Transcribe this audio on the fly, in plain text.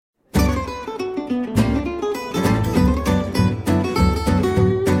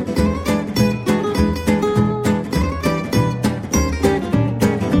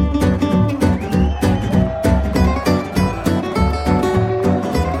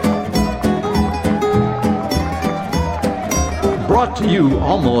brought to you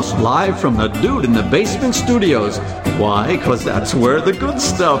almost live from the Dude in the Basement studios. Why? Because that's where the good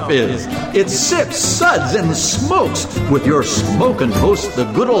stuff is. It's Sips, Suds, and Smokes with your smoking host, the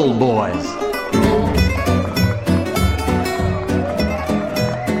Good Old Boys.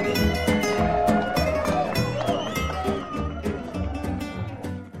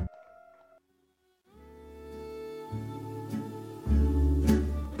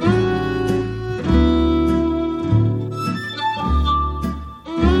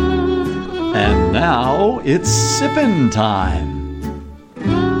 Now it's sippin' time.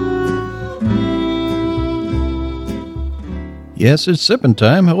 Yes, it's sippin'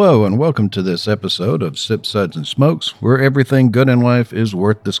 time. Hello, and welcome to this episode of Sips, Suds, and Smokes, where everything good in life is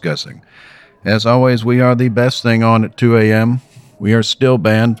worth discussing. As always, we are the best thing on at 2 a.m. We are still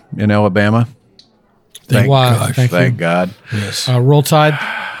banned in Alabama. Thank God. Yes. Roll Tide.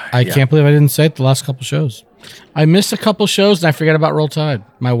 I can't believe I didn't say it the last couple shows. I missed a couple shows and I forgot about Roll Tide.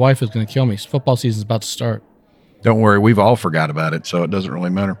 My wife is going to kill me. Football season's about to start. Don't worry, we've all forgot about it, so it doesn't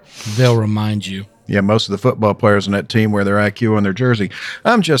really matter. They'll remind you. Yeah, most of the football players on that team wear their IQ on their jersey.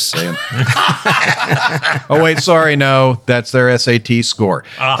 I'm just saying. Oh, wait, sorry, no. That's their SAT score.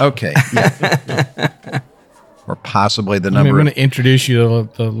 Okay. Yeah. Or possibly the number. I'm going to introduce you to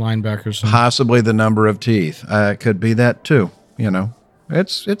the linebackers. Possibly the number of teeth. It could be that, too. You know,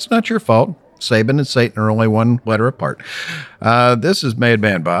 it's not your fault. Saban and Satan are only one letter apart. This is Made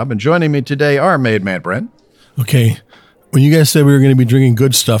Man Bob, and joining me today are Made Man Brent. Okay. When you guys said we were going to be drinking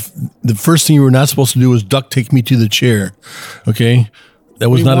good stuff, the first thing you were not supposed to do was duct tape me to the chair. Okay? That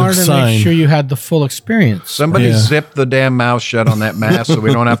was not a sign. We wanted to make sure you had the full experience. Somebody zip the damn mouth shut on that mask so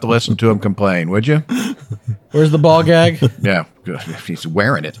we don't have to listen to him complain, would you? Where's the ball gag? Yeah, good. He's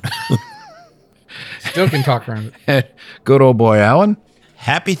wearing it. Still can talk around it. Good old boy Alan.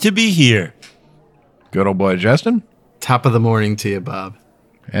 Happy to be here. Good old boy Justin. Top of the morning to you, Bob.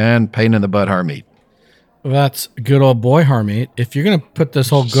 And pain in the butt Harmeet. Well, that's good old boy Harmeet. If you're going to put this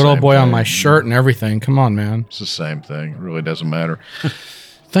whole good old boy on my shirt and everything, come on, man. It's the same thing. It really doesn't matter.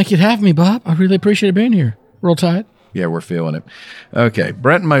 Thank you for having me, Bob. I really appreciate being here. Roll Tide. Yeah, we're feeling it. Okay,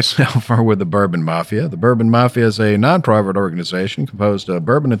 Brent and myself are with the Bourbon Mafia. The Bourbon Mafia is a non-profit organization composed of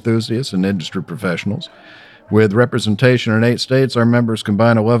bourbon enthusiasts and industry professionals. With representation in 8 states, our members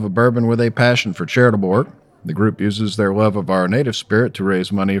combine a love of bourbon with a passion for charitable work. The group uses their love of our native spirit to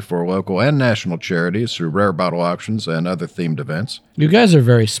raise money for local and national charities through rare bottle auctions and other themed events. You guys are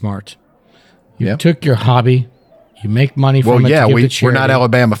very smart. You took your hobby, you make money from it to give to charity. We're not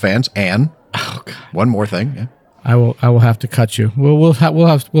Alabama fans. And oh, God. One more thing. Yeah. I will have to cut you. We'll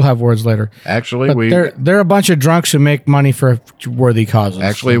have words later. Actually, they're a bunch of drunks who make money for worthy causes.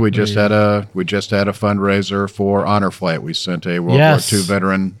 Actually, we just had a fundraiser for Honor Flight. We sent a World War II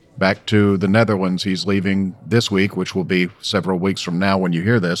veteran back to the Netherlands. He's leaving this week, which will be several weeks from now when you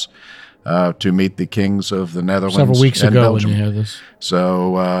hear this, to meet the kings of the Netherlands. Several weeks ago Belgium. when you hear this.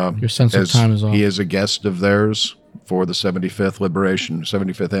 So your sense of time is off. He is a guest of theirs for the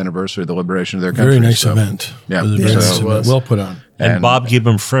 75th anniversary of the liberation of their country. Very nice event. Yeah, well put on. And Bob gave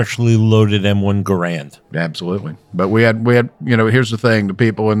him freshly loaded M1 Garand. Absolutely. But we had, here's the thing. The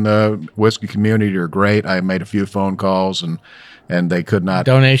people in the whiskey community are great. I made a few phone calls and they could not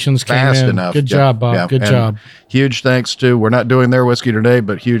donations fast came in. enough. Good job, Bob. Yeah. Good job. Huge thanks to, we're not doing their whiskey today,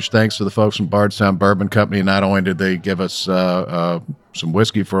 but huge thanks to the folks from Bardstown Bourbon Company. Not only did they give us some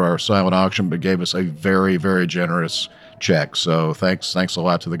whiskey for our silent auction, but gave us a very, very generous check. So thanks a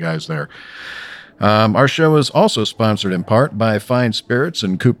lot to the guys there. Our show is also sponsored in part by Fine Spirits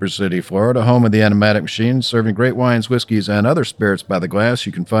in Cooper City, Florida, home of the Animatic Machine, serving great wines, whiskeys, and other spirits by the glass.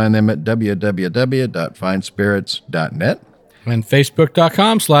 You can find them at www.finespirits.net. And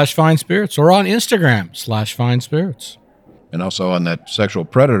Facebook.com/FineSpirits or on Instagram/FineSpirits. And also on that sexual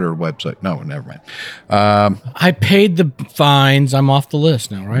predator website. No, never mind. I paid the fines. I'm off the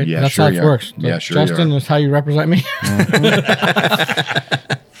list now, right? Yeah, that's sure how it works. Yeah, sure. Justin, that's how you represent me.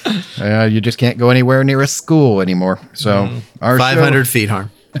 You just can't go anywhere near a school anymore. So our 500 feet,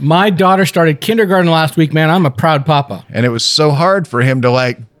 Harm. My daughter started kindergarten last week, man. I'm a proud papa. And it was so hard for him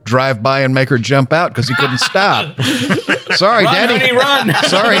to drive by and make her jump out because he couldn't stop. Sorry, run, Daddy. Honey, run.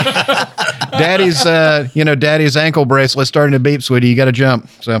 Sorry. Daddy's ankle bracelet starting to beep, sweetie. You got to jump.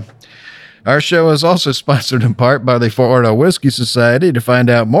 So our show is also sponsored in part by the Florida Whiskey Society. To find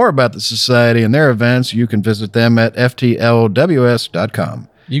out more about the society and their events, you can visit them at ftlws.com.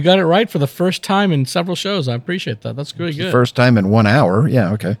 You got it right for the first time in several shows. I appreciate that. That's really good. First time in 1 hour.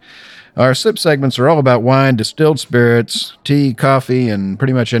 Yeah, okay. Our sip segments are all about wine, distilled spirits, tea, coffee, and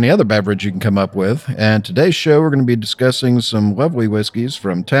pretty much any other beverage you can come up with. And today's show, we're going to be discussing some lovely whiskeys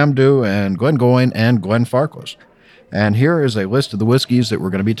from Tamdhu and Glengoyne and Glenfarclas. And here is a list of the whiskeys that we're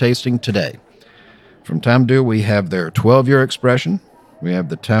going to be tasting today. From Tamdhu, we have their 12-year expression. We have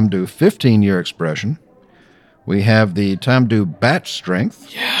the Tamdhu 15-year expression. We have the Tamdhu batch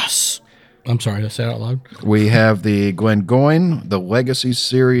strength. Yes. I'm sorry, did I say it out loud? We have the Glengoyne, the Legacy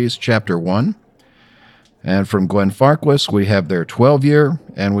Series Chapter 1. And from Glenfarclas, we have their 12-year,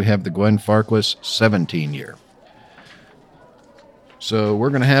 and we have the Glenfarclas 17-year. So we're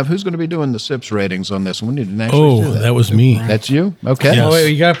going to have, who's going to be doing the SIPS ratings on this one? We need to actually do that was me. That's you? Okay. Yes. Oh,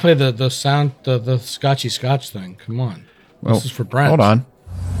 wait, you got to play the sound, the Scotchy Scotch thing. Come on. Well, This is for Brent. Hold on.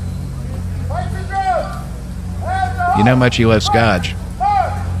 You know how much he loves Scotch.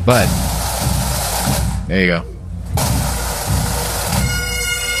 But, there you go.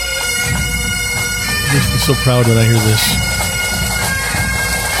 Makes me so proud when I hear this.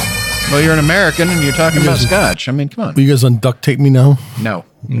 Well, you're an American and you're talking about Scotch. I mean, come on. Will you guys unduct tape me now? No.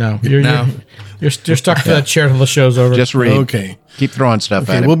 No, you're stuck to that chair till the show's over. Just read. Okay. Keep throwing stuff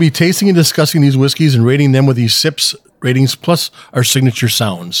at Okay, it. we'll be tasting and discussing these whiskeys and rating them with these SIPS ratings plus our signature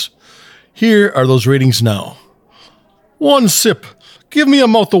sounds. Here are those ratings now. 1 sip. Give me a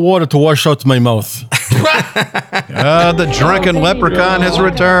mouth of water to wash out my mouth. The drunken leprechaun has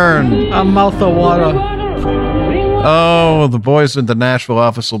returned. A mouth of water. Oh, the boys in the Nashville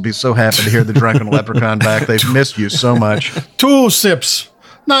office will be so happy to hear the drunken leprechaun back. They've missed you so much. 2 sips.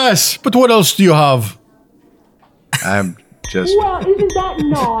 Nice. But what else do you have? I'm just, Well, isn't that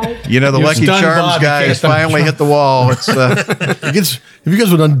nice? you know, the You're Lucky stunned, Charms Bob. You guy can't has stop finally hit the wall. It's If you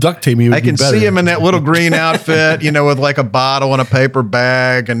guys would unduct tape me, it would I can be better. see him in that little green outfit, you know, with like a bottle and a paper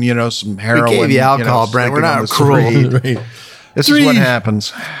bag and, you know, some heroin. gave you alcohol, know, Brent. We're sticking on not the cruel. street. Right. This Three. is what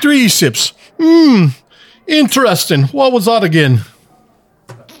happens. 3 sips. Interesting. What was that again?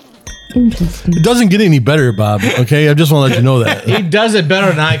 Interesting. It doesn't get any better, Bob. Okay, I just want to let you know that. He does it better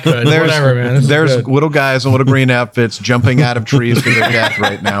than I could. Whatever, man. This is There's good. little guys in little green outfits jumping out of trees to their death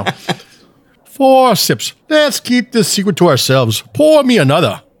right now. 4 sips. Let's keep this secret to ourselves. Pour me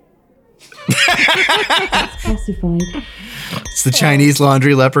another. Classified. It's the Chinese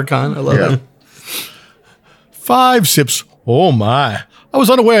laundry leprechaun. I love it. 5 sips. Oh my! I was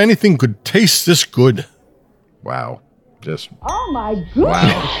unaware anything could taste this good. Wow. Just Oh my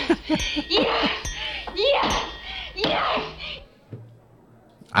goodness.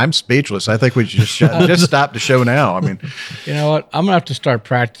 I'm speechless. I think we should just stop the show now. I mean, You know what? I'm gonna have to start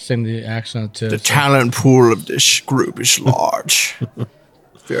practicing the accent too. The talent pool of this group is large.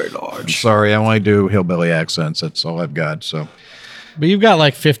 Very large. sorry, I only do hillbilly accents. That's all I've got. So, But you've got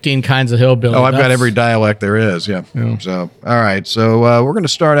like 15 kinds of hillbilly. I've got That's- every dialect there is. Yeah. So, all right. So we're going to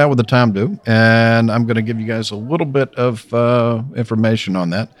start out with the Tamdhu, and I'm going to give you guys a little bit of information on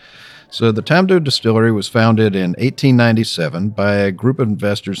that. So the Tamdhu Distillery was founded in 1897 by a group of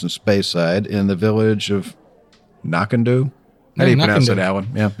investors in Speyside in the village of Knockandu. How do you pronounce it, Knockandu. Alan?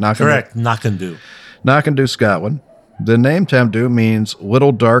 Yeah, Knockandu. Correct. Knockandu. Knockandu, Scotland. The name Tamdhu means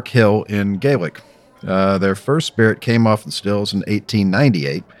Little Dark Hill in Gaelic. Their first spirit came off the stills in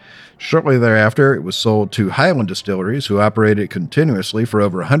 1898. Shortly thereafter, it was sold to Highland Distilleries, who operated continuously for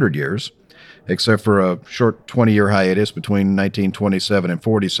over 100 years, except for a short 20-year hiatus between 1927 and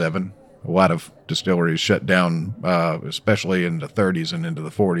 47. A lot of distilleries shut down, especially in the 30s and into the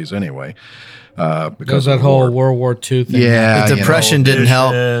 40s anyway. Because Because that of the whole war. World War II thing. Yeah, The you know. depression didn't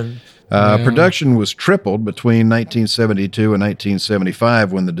help. And Production was tripled between 1972 and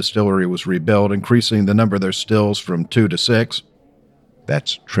 1975 when the distillery was rebuilt, increasing the number of their stills from 2 to 6.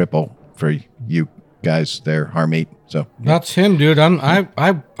 That's triple for you guys there, Harmeet. So That's him, dude. I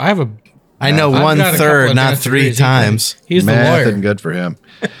have a. I know I've one got a couple third, of not advanced 3 degrees. times. He's the math lawyer. isn't good for him.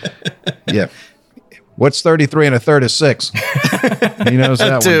 Yeah. What's 33 and a third is 6? He knows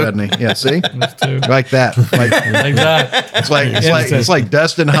that Two. one, doesn't he? Yeah, see? Two. Like that. Like, Like that. it's like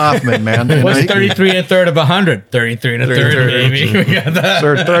Dustin Hoffman, man. You know, What's he can- 33 and a third of 100? 33 and a third, baby. We got that.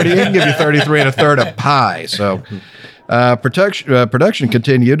 Sir, 30. He can give you 33 and a third of pie. So, production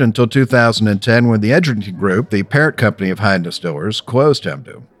continued until 2010 when the Edgerton Group, the parent company of Highland Distillers, closed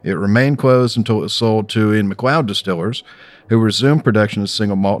Tamdhu. It remained closed until it was sold to Ian McLeod Distillers, who resumed production of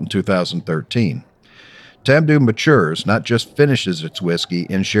single malt in 2013. Tamdhu matures, not just finishes its whiskey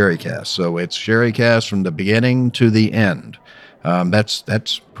in sherry cask. So it's sherry cask from the beginning to the end.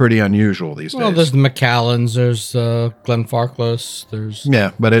 That's pretty unusual these Well, days. there's the Macallans, there's Glenfarclas, there's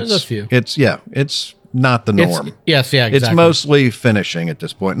Yeah, but There's it's a few. it's not the norm. Yes, yeah, exactly. It's mostly finishing at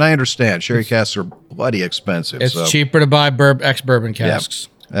this point. And I understand sherry casks are bloody expensive. It's so, cheaper to buy ex-bourbon casks.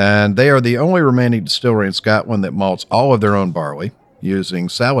 And they are the only remaining distillery in Scotland that malts all of their own barley using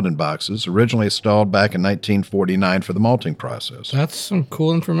Saladin boxes, originally installed back in 1949 for the malting process. That's some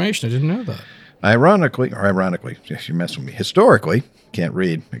cool information. I didn't know that. Ironically, you mess with me. Historically, can't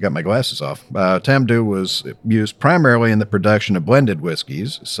read. I got my glasses off. Tamdhu was used primarily in the production of blended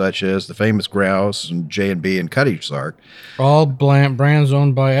whiskeys, such as the famous Grouse and J&B and Cutty Sark. All brands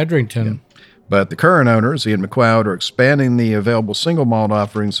owned by Edrington. But the current owners, Ian McLeod, are expanding the available single malt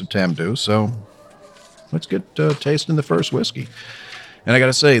offerings of Tamdhu. So let's get tasting the first whiskey. And I got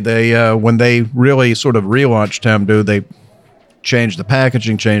to say, they when they really sort of relaunched Tamdhu, they changed the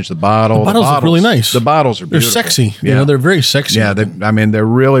packaging, changed the bottle. The bottles look really nice. The bottles are They're beautiful. sexy. You know, they're very sexy. Yeah, they're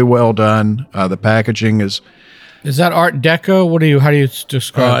really well done. The packaging is. Is that Art Deco? How do you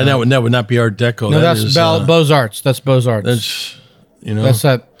describe and that would not be Art Deco. No, That that's is, Beaux Arts. That's Beaux Arts. That's, you know. That's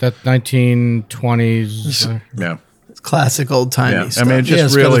that 1920s. Yeah. It's classic old timey stuff. I mean, it just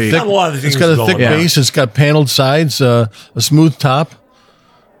it's really. got a thick, A lot of it's things got a going thick on. base. It's got paneled sides, a smooth top.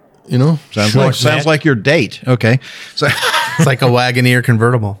 You know, Sounds like your date. Okay. So It's like a Wagoneer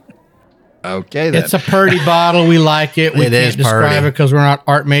convertible. okay then. It's a purdy bottle. We like it. We It can't is describe purdy. it because we're not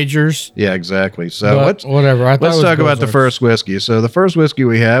art majors. Yeah, exactly. So But whatever. I thought it let's was talk about the Beaux-Arts. first whiskey. So the first whiskey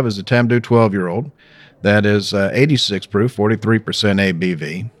we have is a Tamdhu 12-year-old. That is 86 proof, 43%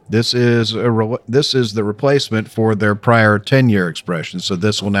 ABV. This is the replacement for their prior 10-year expression. So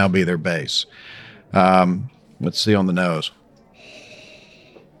this will now be their base. Let's see on the nose.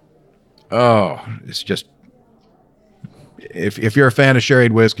 Oh, it's just. If you're a fan of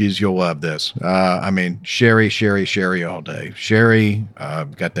sherried whiskeys, you'll love this. I mean, sherry all day. Sherry,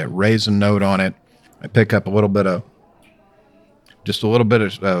 got that raisin note on it. I pick up a little bit of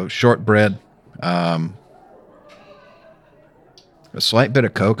shortbread. A slight bit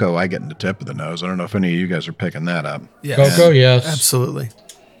of cocoa I get in the tip of the nose. I don't know if any of you guys are picking that up. Yes. Cocoa, yes. Absolutely.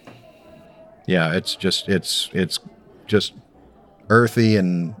 Yeah, it's just earthy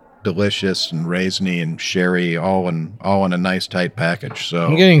and delicious and raisiny and sherry all in a nice tight package. So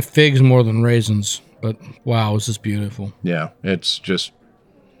I'm getting figs more than raisins, but wow, this is beautiful. yeah, it's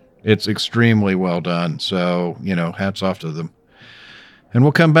extremely well done. So, hats off to them. And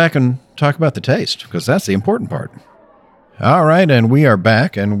we'll come back and talk about the taste because that's the important part. All right, and we are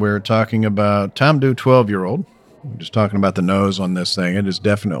back and we're talking about Tamdhu 12-year-old. We're just talking about the nose on this thing. It is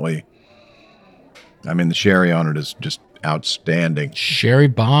definitely, the sherry on it is just outstanding. Sherry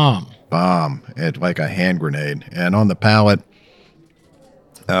bomb. It's like a hand grenade. And on the palate,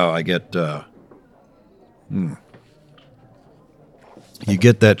 I get you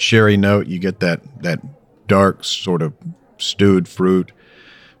get that sherry note, you get that dark sort of stewed fruit,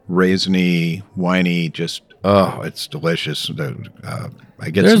 raisiny, winey, just it's delicious. I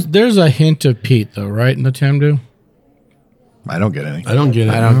get There's a hint of peat though, right, in the Tamdhu? I don't get any. I don't get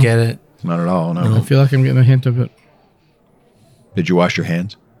it. I don't get it. Not at all. No. I feel like I'm getting a hint of it. Did you wash your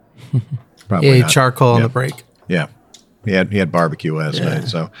hands? Probably Yeah, not. charcoal on Yeah. the break. Yeah. He had barbecue last night.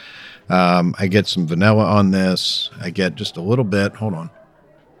 So I get some vanilla on this. I get just a little bit. Hold on.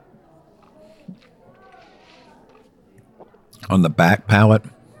 On the back palate,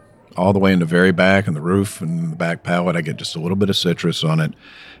 all the way in the very back and the roof and the back palate, I get just a little bit of citrus on it.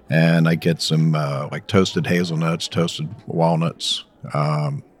 And I get some like toasted hazelnuts, toasted walnuts.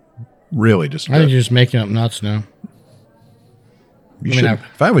 Really just. I think you're just making up nuts now. You should,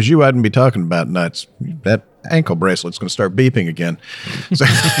 if I was you, I wouldn't be talking about nuts. That ankle bracelet's going to start beeping again. So,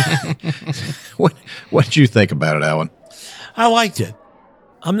 what did you think about it, Alan? I liked it.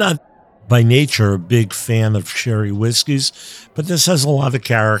 I'm not by nature a big fan of sherry whiskeys, but this has a lot of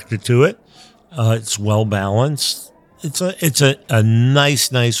character to it. It's well balanced. It's a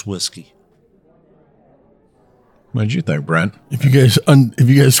nice whiskey. What did you think, Brent? If you guys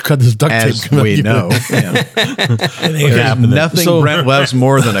cut this duct As tape, we know, nothing Brent loves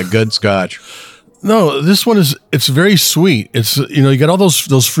more than a good Scotch. No, this one it's very sweet. It's you got all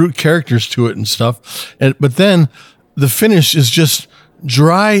those fruit characters to it and stuff, but then the finish is just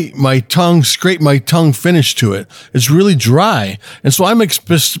dry. Scrape my tongue finish to it. It's really dry, and so I'm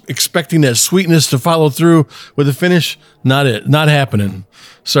expecting that sweetness to follow through with the finish. Not happening.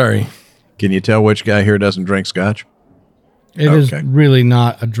 Sorry. Can you tell which guy here doesn't drink Scotch? It is really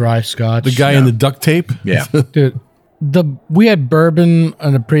not a dry Scotch. The guy in the duct tape. Yeah. Dude, we had bourbon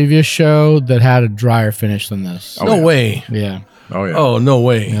on a previous show that had a drier finish than this. No way. Yeah. Oh yeah. Oh no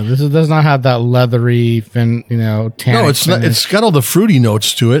way. Yeah, this does not have that leathery tannic No, it's finish. not. It's got all the fruity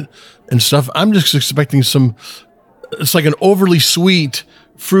notes to it and stuff. I'm just expecting some. It's like an overly sweet,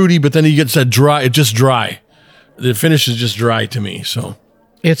 fruity, but then he gets that dry. It's just dry. The finish is just dry to me. So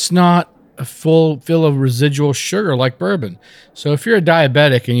It's not a full fill of residual sugar like bourbon. So if you're a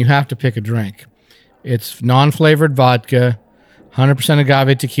diabetic and you have to pick a drink, it's non-flavored vodka, 100%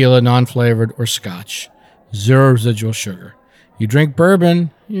 agave tequila, non-flavored, or Scotch. 0 residual sugar. You drink bourbon,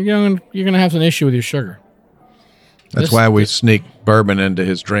 you're gonna have an issue with your sugar. That's why we sneak bourbon into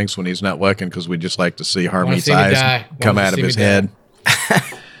his drinks when he's not looking, because we just like to see Harmony's see me eyes die. come Wanna out of see me his die. head.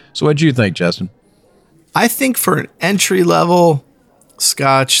 So what'd you think, Justin? I think for an entry level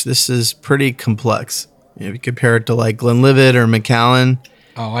Scotch, this is pretty complex. You know, if you compare it to like Glenlivet or Macallan,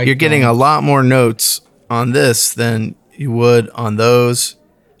 you're getting a lot more notes on this than you would on those.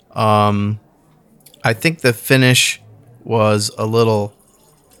 I think the finish was a little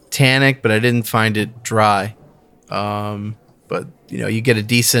tannic, but I didn't find it dry. But you know, you get a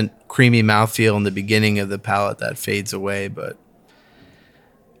decent creamy mouthfeel in the beginning of the palate that fades away.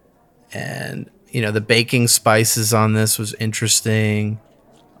 And you know, the baking spices on this was interesting.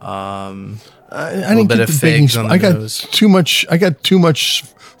 I didn't bit get of the baking. figs on the I got nose. too much. I got too much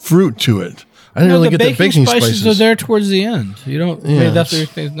fruit to it. I didn't No, really the get the baking spices. are there towards the end. You don't. Yeah, Maybe that's what you're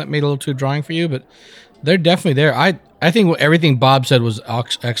thinking, that made it a little too drying for you, but they're definitely there. I think everything Bob said was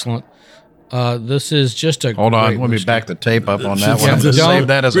excellent. This is just a Hold on, great let me whiskey. back the tape up on that one. Yeah, I'm going to don't- save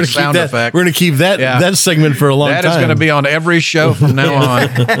that as a sound effect. We're going to keep that Yeah. that segment for a long That time. is going to be on every show from now on.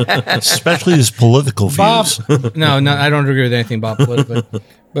 Especially his political Bob. views. No, I don't agree with anything Bob politically.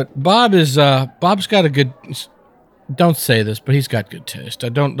 But Bob is Bob's got a good. Don't say this, but he's got good taste.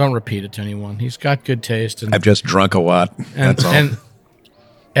 Don't repeat it to anyone. He's got good taste, and I've just drunk a lot. That's all. and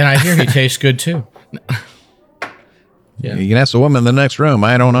I hear he tastes good too. You can ask the woman in the next room.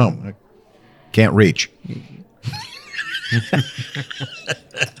 I don't know. I can't reach.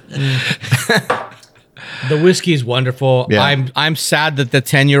 The whiskey's wonderful. Yeah. I'm sad that the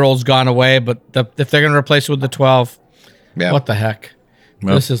 10-year-old's gone away, but if they're going to replace it with the 12, Yeah. what the heck?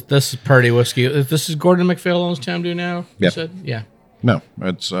 Well- This is Purdy whiskey. This is Gordon MacPhail owns Tamdu now. You Yep. said? Yeah. No,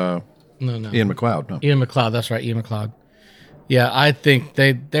 it's No. Ian McLeod. No. Ian McLeod. That's right, Ian McLeod. Yeah, I think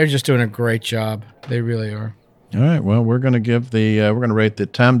they're just doing a great job. They really are. All right. Well, we're going to give we're going to rate the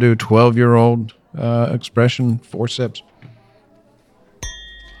Tamdu 12-year-old expression 4 sips.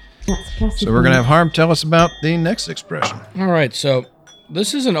 That's classified. So we're going to have Harm tell us about the next expression. All right, so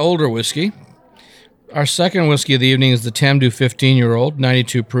this is an older whiskey. Our second whiskey of the evening is the Tamdu 15-year-old,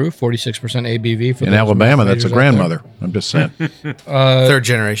 92 proof, 46% ABV. For In those Alabama, that's a readers out there. grandmother. I'm just saying. Third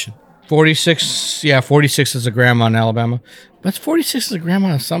generation. 46, yeah, 46 is a grandma in Alabama. But 46 is a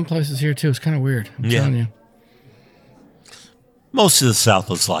grandma in some places here, too. It's kind of weird. I'm telling you. Most of the South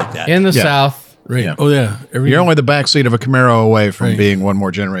was like that. In the Yeah. South, Right. Yeah. Oh yeah. You're only the backseat of a Camaro away from Right. being one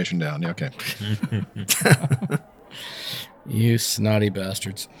more generation down. Yeah, okay. you snotty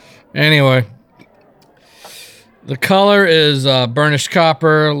bastards. Anyway, the color is burnished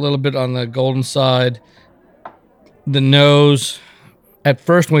copper, a little bit on the golden side. The nose, at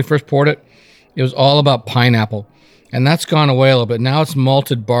first, when we first poured it, it was all about pineapple. And that's gone away a little bit. Now it's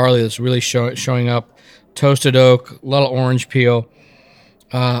malted barley that's really showing up. Toasted oak, a little orange peel.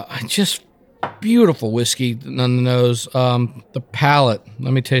 Just beautiful whiskey on the nose. The palate,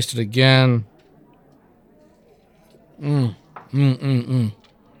 let me taste it again.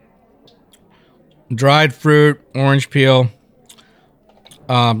 Dried fruit, orange peel.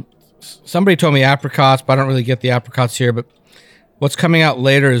 Somebody told me apricots, but I don't really get the apricots here. But what's coming out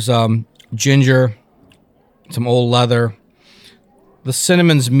later is ginger, some old leather. The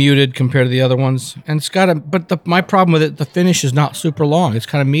cinnamon's muted compared to the other ones, and it's got my problem with it, the finish is not super long. It's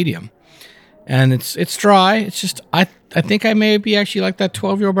kind of medium, and it's dry. It's just I think I may be actually like that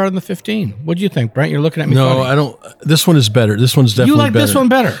 12-year-old better than the 15. What do you think, Brent? You're looking at me. No, funny. I don't. This one is better. This one's definitely like better. this one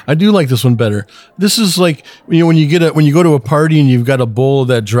better? I do like this one better. This is like when you go to a party and you've got a bowl of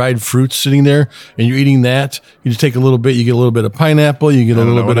that dried fruit sitting there and you're eating that. You just take a little bit. You get a little bit of pineapple. You get a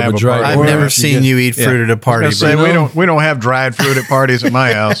little bit of a dried. I've orange, never you seen get- you eat fruit at a party, I say, bro. we don't have dried fruit at parties at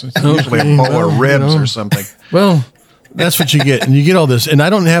my house. It's usually a bowl of ribs or something. Well, that's what you get, and you get all this. And I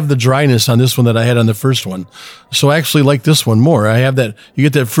don't have the dryness on this one that I had on the first one, so I actually like this one more. I have that. You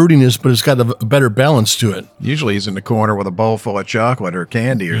get that fruitiness, but it's got a better balance to it. Usually he's in the corner with a bowl full of chocolate or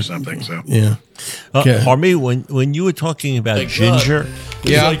candy or something. So Yeah. Okay. Harmy, when you were talking about Thank ginger, God.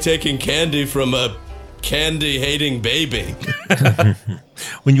 It's like taking candy from a candy-hating baby.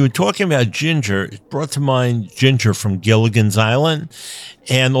 when you were talking about ginger, it brought to mind ginger from Gilligan's Island.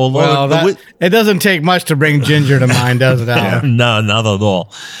 And although Well, it doesn't take much to bring ginger to mind, does it, Alan? no, not at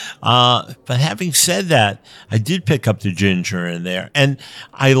all. But having said that, I did pick up the ginger in there, and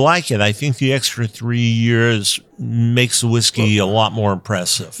I like it. I think the extra 3 years makes the whiskey a lot more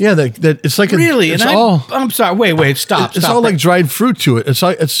impressive. Yeah, that it's like Really? It's And all. I'm sorry. Wait. Stop. It's stop. all like dried fruit to it. It's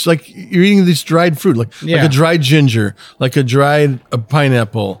like you're eating this dried fruit, like Yeah. a dried ginger, like a dried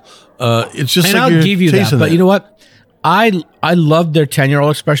pineapple. It's just and like I'll you're give you that. tasting But you know what? I love their 10-year-old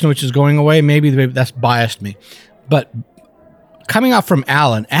expression, which is going away. Maybe that's biased me, but coming out from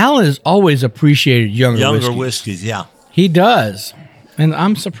Alan. Alan has always appreciated younger whiskeys. Yeah, he does, and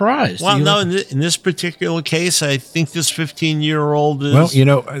I'm surprised. Well, no, in this particular case, I think this 15-year-old is. Well,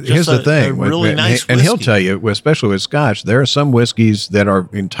 here's the thing. Really nice and whiskey. he'll tell you, especially with Scotch, there are some whiskeys that are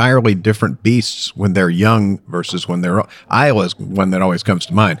entirely different beasts when they're young versus when they're. Isla's one that always comes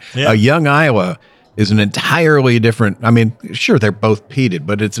to mind. Yeah. A young Isla is an entirely different. I mean, sure, they're both peated,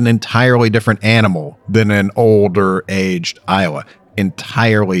 but it's an entirely different animal than an older aged Isla.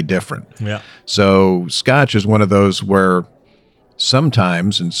 Entirely different. Yeah. So Scotch is one of those where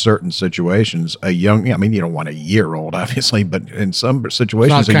sometimes in certain situations, you don't want a year old, obviously, but in some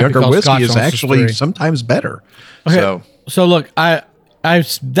situations, a younger whiskey is actually sometimes better. Okay. So look, I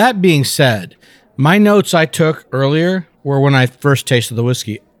that being said, my notes I took earlier were when I first tasted the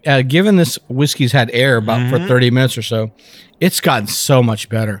whiskey. Given this whiskey's had air about for 30 minutes or so, it's gotten so much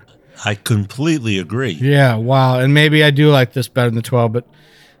better. I completely agree. Yeah, wow. And maybe I do like this better than the 12, but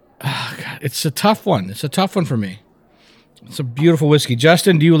God, it's a tough one. It's a tough one for me. It's a beautiful whiskey.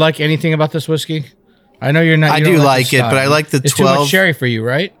 Justin, do you like anything about this whiskey? I know you're not. I do like it, but I like the 12. It's too much sherry for you,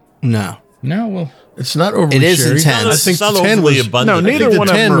 right? No. Well, it's not over. It is sherry. intense. I think It's not the 10 overly was abundant. No, neither I think one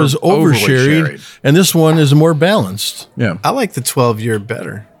the of 10 them was are overly over-sherried, sherried. and this one is more balanced. Yeah. I like the 12-year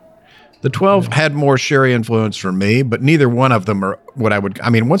better. The 12 had more sherry influence for me, but neither one of them are what I would. I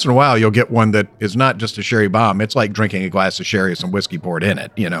mean, once in a while, you'll get one that is not just a sherry bomb. It's like drinking a glass of sherry with some whiskey poured in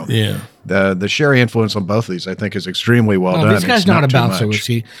it, Yeah. The sherry influence on both of these, I think, is extremely well done. This guy's It's not a too bouncer much.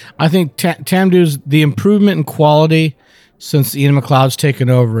 whiskey. I think Tamdu's, the improvement in quality since Ian McLeod's taken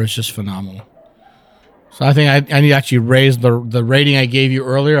over is just phenomenal. So I think I need to actually raise the rating I gave you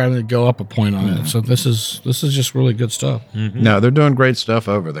earlier. I'm going to go up a point on it. So this is just really good stuff. No, they're doing great stuff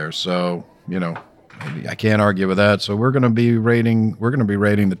over there. So, I can't argue with that. So we're going to be rating the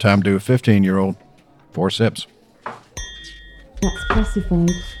Tamdu 15-year-old 4 sips. That's classified.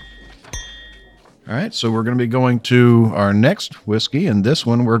 All right, so we're going to be going to our next whiskey, and this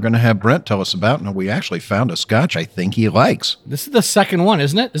one we're going to have Brent tell us about. Now, we actually found a Scotch I think he likes. This is the second one,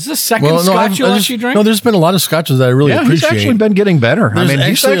 isn't it? Is this the second Scotch you'll actually drink? No, there's been a lot of Scotches that I really Yeah, appreciate. he's actually been getting better. There's He's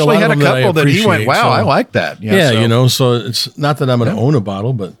actually a actually lot had a of them that I couple that he went, appreciate, wow, so- I like that. So it's not that I'm going to own a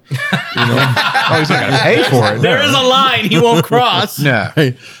bottle, but Oh, he's not going to pay for it. There is a line he won't cross. Yeah.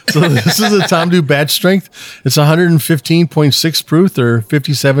 Hey, so this is a Tamdu batch strength. It's 115.6 proof or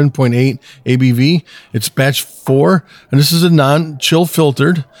 57.8 ABV. It's batch 4, and this is a non-chill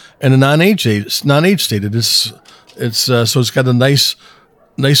filtered and a non-age stated. It's so it's got a nice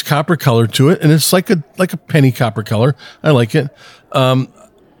copper color to it, and it's like a penny copper color. I like it. The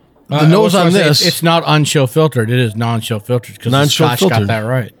nose on this, it's not unchill filtered. It is non-chill filtered because the Non-chill Scotch got filtered. that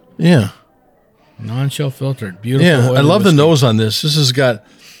right. yeah. Non-chill filtered. Beautiful. Yeah, I oily love the whiskey. nose on this. This has got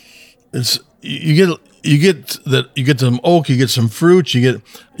you get some oak, you get some fruit, you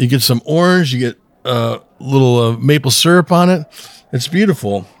get some orange, you get little maple syrup on it. It's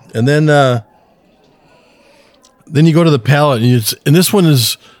beautiful. And then you go to the palate, and this one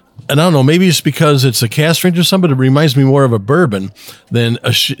is, and I don't know, maybe it's because it's a cask strength or something, but it reminds me more of a bourbon than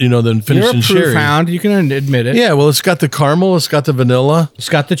than finished You're a in proof sherry. hound. You can admit it. Yeah, well, it's got the caramel, it's got the vanilla. It's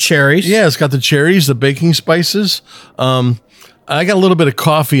got the cherries. Yeah, it's got the cherries, the baking spices. I got a little bit of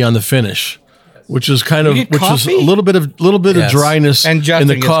coffee on the finish, which is You get coffee? a little bit of Yes. dryness And Justin in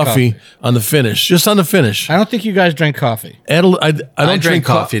the gets coffee on the finish, just on the finish. I don't think you guys drink coffee. I don't drank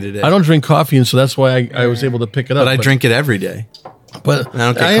coffee today. I don't drink coffee, and so that's why I was able to pick it up. But I drink it every day. But I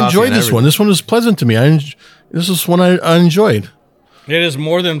don't get I coffee enjoyed on this one. everything. This one was pleasant to me. This is one I enjoyed. It is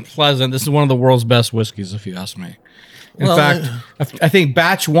more than pleasant. This is one of the world's best whiskeys, if you ask me. In Well, fact, I think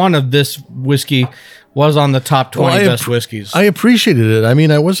batch 1 of this whiskey was on the top 20 Well, best whiskeys. I apprecited it. I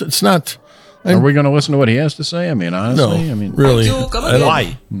mean, it's not. Are we going to listen to what he has to say? I mean, No, honestly, really.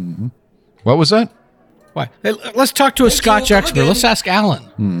 Why? What was that? Why? Hey, let's talk to a Scotch expert. Let's ask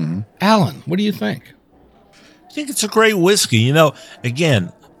Alan. Alan, what do you think? I think it's a great whiskey.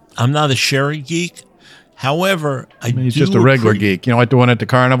 Again, I'm not a sherry geek. However, He's just a regular geek. Like the one at the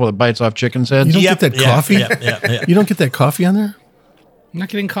carnival that bites off chickens' heads? You don't get that coffee? Yeah. You don't get that coffee on there? I'm not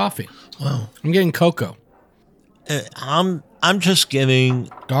getting coffee. Wow. I'm getting cocoa. I'm just getting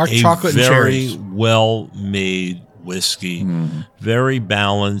Dark a chocolate and very cherries. well-made whiskey, very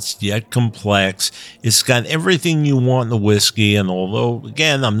balanced yet complex. It's got everything you want in a whiskey, and although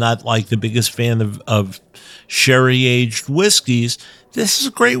again I'm not like the biggest fan of sherry-aged whiskeys, this is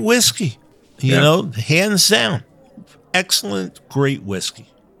a great whiskey. Hands down, excellent, great whiskey.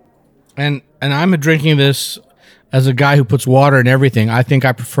 And I'm drinking this as a guy who puts water in everything. I think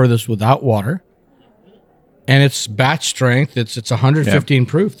I prefer this without water. And it's batch strength. It's 115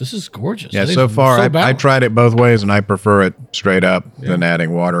 proof. This is gorgeous. Yeah, so far I tried it both ways, and I prefer it straight up than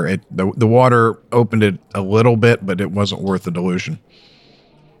adding water. The water opened it a little bit, but it wasn't worth the dilution.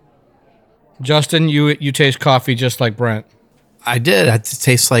 Justin, you taste coffee just like Brent. I did. It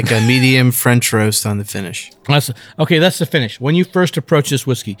tastes like a medium French roast on the finish. That's the finish. When you first approach this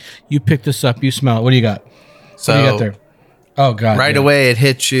whiskey, you pick this up, you smell it. What do you got? So what do you got there? Oh, God. Right away, it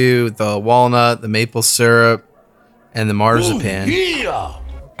hits you the walnut, the maple syrup, and the marzipan. Did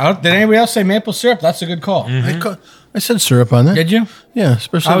anybody else say maple syrup? That's a good call. I said syrup on that. Did you? Yeah,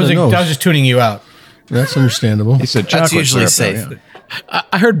 especially I was the nose. just tuning you out. That's understandable. He said chocolate That's usually syrup, safe. yeah.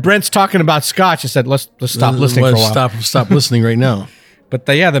 I heard Brent's talking about scotch. I said, let's stop listening for a while. Stop listening right now. But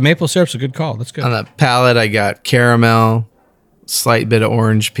the maple syrup's a good call. That's good. On the palate, I got caramel, slight bit of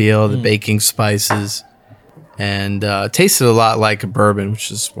orange peel, the baking spices, and tasted a lot like a bourbon, which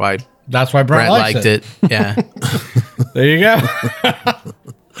is why That's why Brent likes liked it. Yeah. There you go.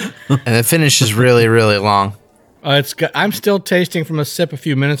 And the finish is really, really long. I'm still tasting from a sip a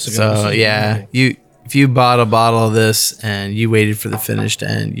few minutes ago. So yeah, if you bought a bottle of this and you waited for the finish to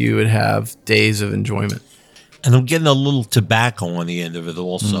end, you would have days of enjoyment. And I'm getting a little tobacco on the end of it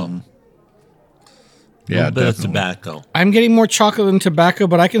also. Yeah, a little bit of definitely. tobacco. I'm getting more chocolate than tobacco,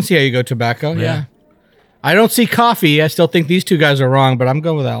 but I can see how you go tobacco. Yeah. I don't see coffee. I still think these two guys are wrong, but I'm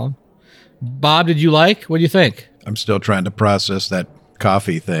going with Alan. Bob, did you like? What do you think? I'm still trying to process that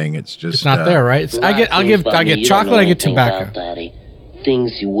coffee thing. It's just It's not there, right? I get chocolate. I get tobacco. Daddy.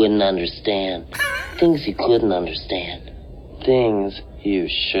 Things you wouldn't understand. Things you couldn't understand. Things you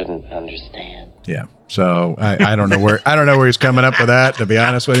shouldn't understand. Yeah. So I don't know where he's coming up with that. To be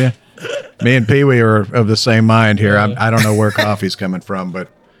honest with you, me and Pee Wee are of the same mind here. I don't know where coffee's coming from, but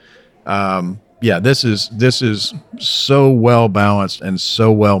yeah, this is so well balanced and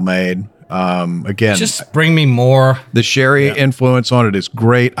so well made. Again, Just bring me more. the sherry influence on it is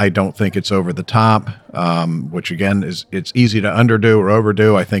great. I don't think it's over the top, which again it's easy to underdo or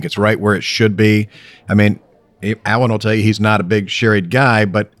overdo. I think it's right where it should be. I mean, Alan will tell you he's not a big sherry guy,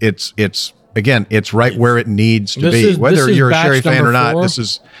 but it's right where it needs to be. Whether this is you're a batch sherry fan or number not, 4.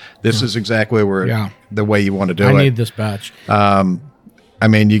 this is exactly where the way you want to do I it. need this batch. I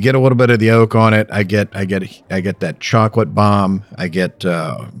mean, you get a little bit of the oak on it. I get that chocolate bomb. I get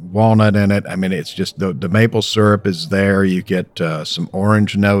walnut in it. I mean, it's just the maple syrup is there. You get some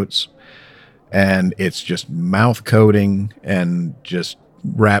orange notes, and it's just mouth coating and just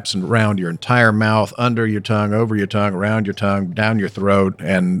wraps around your entire mouth, under your tongue, over your tongue, around your tongue, down your throat,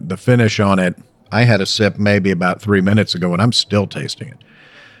 and the finish on it. I had a sip maybe about 3 minutes ago, and I'm still tasting it.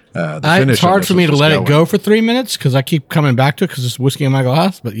 It's hard for me to let it go for 3 minutes because I keep coming back to it because it's whiskey in my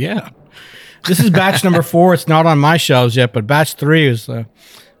glass. But yeah, this is batch number 4. It's not on my shelves yet, but batch 3 is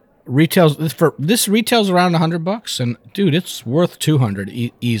retails around $100, and dude, it's worth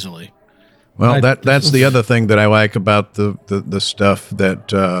 $200 easily. Well, that's the other thing that I like about the stuff that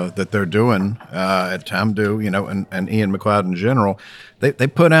they're doing at Tamdhu, and Ian McLeod in general. They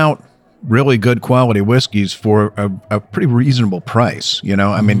put out really good quality whiskeys for a pretty reasonable price.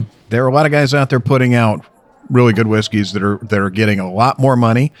 I mean, there are a lot of guys out there putting out really good whiskeys that are getting a lot more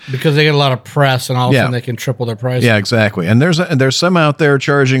money because they get a lot of press, and all of a sudden they can triple their price. Yeah, exactly. And there's some out there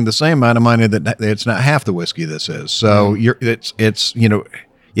charging the same amount of money that it's not half the whiskey this is. So it's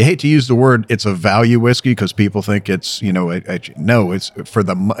you hate to use the word it's a value whiskey because people think it's no, it's for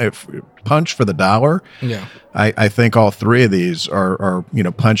the punch for the dollar. Yeah, I think all three of these are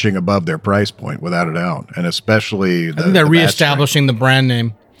punching above their price point without a doubt, and especially I think they're reestablishing the brand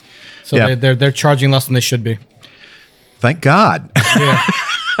name, so they're charging less than they should be. Thank God. Yeah.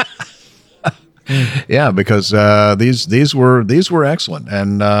 Yeah, because these were excellent,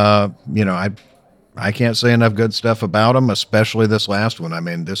 and I can't say enough good stuff about them, especially this last one. I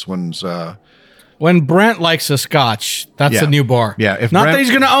mean, this one's. When Brent likes a scotch, that's a new bar. Yeah, if not Brent, that he's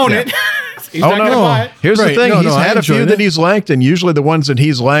going to own it. He's not going to buy it. Here's the thing: he's had a few that it. he's liked, and usually the ones that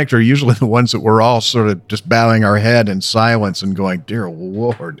he's liked are usually the ones that we're all sort of just bowing our head in silence and going, "Dear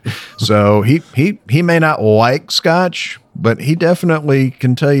Lord." So he may not like scotch, but he definitely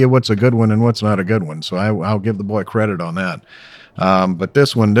can tell you what's a good one and what's not a good one. So I'll give the boy credit on that. But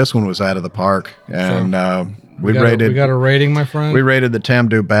this one was out of the park, and we got a rating, my friend. We rated the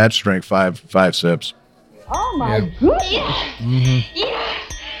Tamdhu batch strength five sips. Oh my goodness!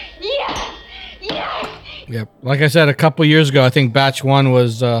 Yeah, like I said a couple years ago, I think batch 1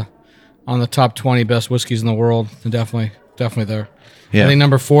 was on the top 20 best whiskeys in the world. Definitely there. Yeah. I think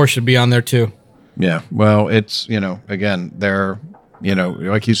number 4 should be on there too. Yeah, well, it's again they're.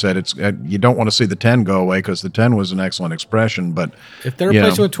 Like you said, it's you don't want to see the 10 go away because the 10 was an excellent expression. But if they're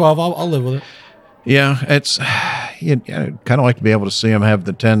replaced with 12, I'll live with it. Yeah, it's you'd kind of like to be able to see them have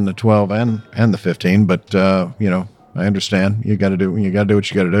the 10, the 12, and the 15. But I understand you got to do what you got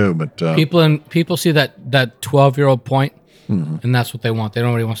to do. But people see that 12-year-old point, and that's what they want. They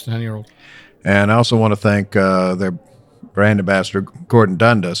don't really want a 10-year-old. And I also want to thank their brand ambassador, Gordon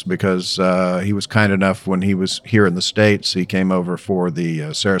Dundas, because he was kind enough when he was here in the States. He came over for the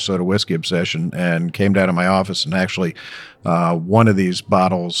Sarasota Whiskey Obsession and came down to my office. And actually, one of these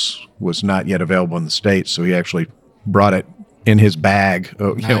bottles was not yet available in the States, so he actually brought it in his bag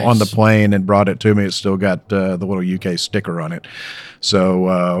on the plane and brought it to me. It's still got the little UK sticker on it. So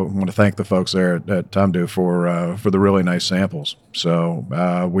I want to thank the folks there at Tamdu for the really nice samples.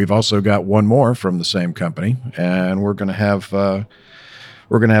 So we've also got one more from the same company, and we're going to have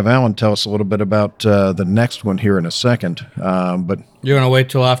Alan tell us a little bit about the next one here in a second. But you're going to wait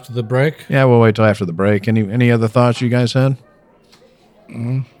till after the break? Yeah, we'll wait till after the break. Any other thoughts you guys had?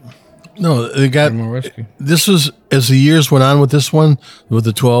 No, they got more whiskey. This was, as the years went on with this one, with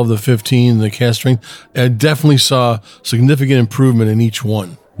the 12, the 15, the cast strength, I definitely saw significant improvement in each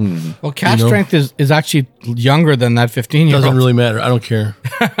one. Well, cast strength is actually younger than that 15-year-old. Doesn't really matter. I don't care.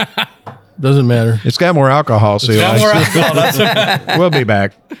 Doesn't matter. It's got more alcohol, so we'll be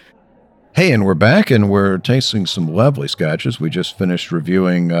back. Hey, and we're back, and we're tasting some lovely scotches. We just finished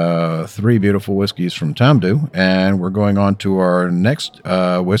reviewing 3 beautiful whiskeys from Tamdu, and we're going on to our next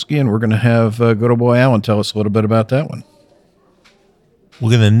whiskey, and we're going to have good old boy Alan tell us a little bit about that one.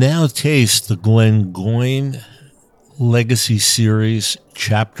 We're going to now taste the Glengoyne Legacy Series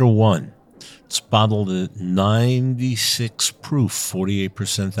Chapter 1. It's bottled at 96 proof,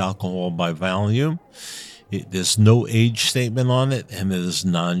 48% alcohol by volume. There's no age statement on it, and it is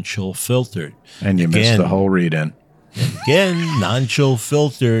non-chill filtered. And you missed the whole read-in. Again, non-chill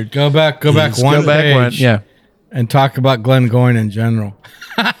filtered. Go back one page. And talk about Glengoyne in general.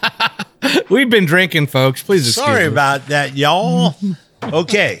 We've been drinking, folks. Please excuse Sorry us. about that, y'all.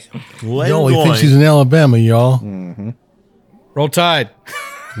 Okay. Y'all, he thinks he's in Alabama, y'all. Mm-hmm. Roll Tide.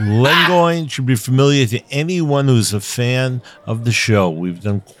 Glengoyne should be familiar to anyone who's a fan of the show. We've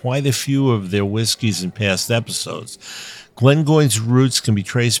done quite a few of their whiskeys in past episodes. Glengoyne's roots can be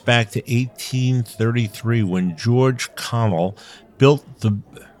traced back to 1833 when George Connell built the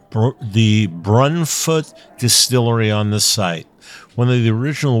Brunfoot Distillery on the site. One of the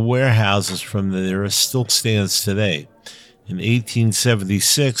original warehouses from the era still stands today. In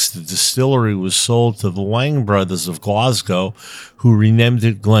 1876, the distillery was sold to the Lang brothers of Glasgow, who renamed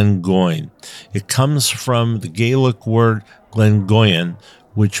it Glengoyne. It comes from the Gaelic word Glengoyne,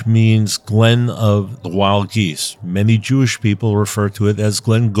 which means Glen of the Wild Geese. Many Jewish people refer to it as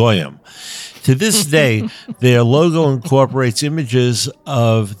Glengoyne. To this day, their logo incorporates images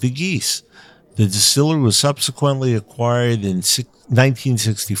of the geese. The distillery was subsequently acquired in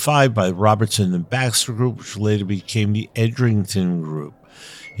 1965 by Robertson and Baxter Group, which later became the Edrington Group.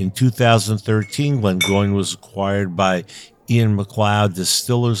 In 2013, Glengoyne was acquired by Ian MacLeod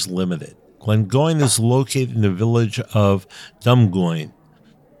Distillers Limited. Glengoyne is located in the village of Dumgoyne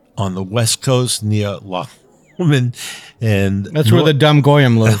on the west coast near Loch Lomond, and that's where the dumb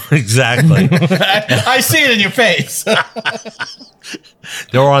Goyim live. Exactly. I see it in your face.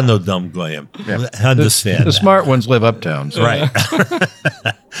 There are no dumb Goyim. Yeah. Understand the smart ones live uptown. So. Right.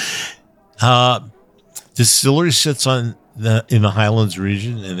 Distillery sits in the Highlands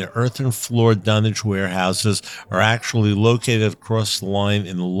region, and the earthen floor dunnage warehouses are actually located across the line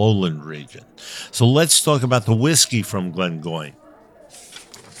in the lowland region. So let's talk about the whiskey from Glengoyne.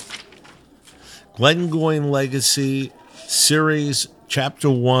 Glengoyne Legacy Series Chapter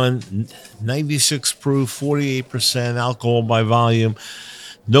 1, 96 proof, 48% alcohol by volume,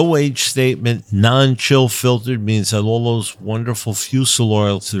 no age statement, non-chill filtered, means that all those wonderful fusel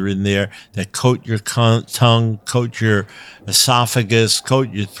oils that are in there that coat your tongue, coat your esophagus, coat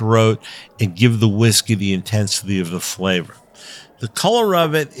your throat, and give the whiskey the intensity of the flavor. The color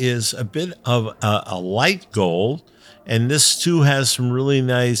of it is a bit of a light gold, and this too has some really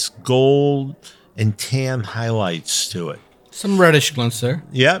nice gold and tan highlights to it. Some reddish glints there.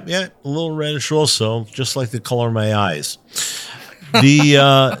 Yeah, a little reddish also, just like the color of my eyes.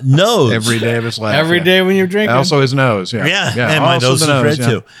 The nose. Every day of his life. Every day when you're drinking. Also his nose. Yeah. And my nose is red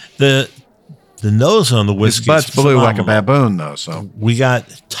too. The nose on the whiskey. His butt's blue like a baboon, though. So we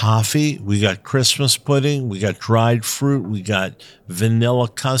got toffee, we got Christmas pudding, we got dried fruit, we got vanilla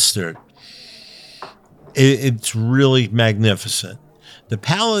custard. It's really magnificent. The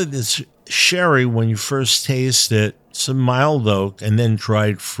palate is sherry when you first taste it, some mild oak, and then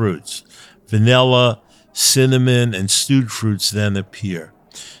dried fruits. Vanilla, cinnamon, and stewed fruits then appear.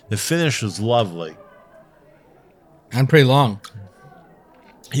 The finish is lovely. And pretty long.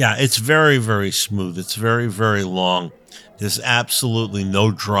 Yeah, it's very, very smooth. It's very, very long. There's absolutely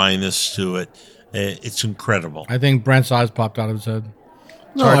no dryness to it. It's incredible. I think Brent's eyes popped out of his head.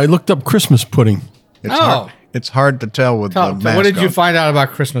 No, I looked up Christmas pudding. It's hard to tell with the mask what did you on. find out about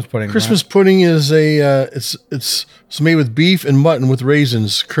Christmas pudding? Christmas pudding is it's made with beef and mutton with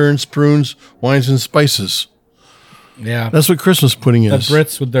raisins, currants, prunes, wines, and spices. Yeah, that's what Christmas pudding is. The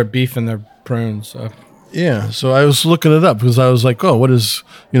Brits with their beef and their prunes. So. Yeah, so I was looking it up because I was like, oh, what is,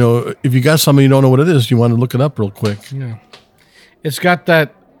 if you got something you don't know what it is, you want to look it up real quick. Yeah. It's got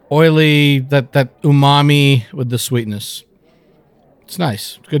that oily, that umami with the sweetness. It's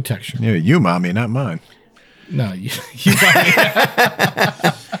nice. It's good texture. Yeah, you mommy, not mine. No, you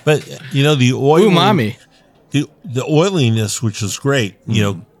But, the oil. Umami. The oiliness, which is great,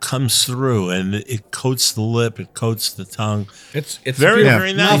 comes through and it coats the lip, it coats the tongue. It's very,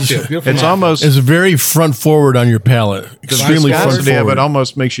 very nice. It's very front forward on your palate. Extremely front Viscosity of forward. it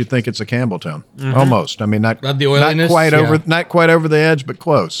almost makes you think it's a Campbelltown. Almost. I mean, not the oiliness, not quite over the edge, but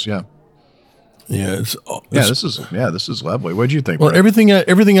close. Yeah. Yeah, This is lovely. What do you think? Well, Brett?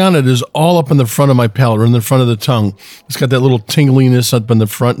 everything on it is all up in the front of my palate, or in the front of the tongue. It's got that little tingliness up in the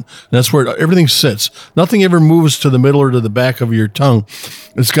front. And that's where everything sits. Nothing ever moves to the middle or to the back of your tongue.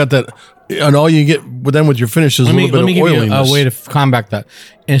 It's got that, and all you get then with your finish is a little bit of give oiliness. you a way to combat that.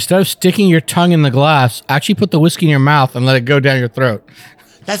 Instead of sticking your tongue in the glass, actually put the whiskey in your mouth and let it go down your throat.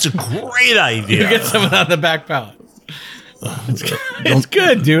 That's a great idea. You get some of that on the back palate. It's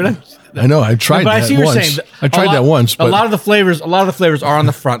good, dude. I know. I tried but that I see what once. you're saying. I tried that once. But a lot of the flavors are on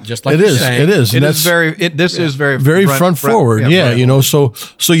the front, just like it you're is. saying. It is. And This is very front forward. Yeah, so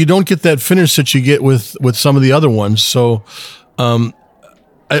you don't get that finish that you get with some of the other ones. So,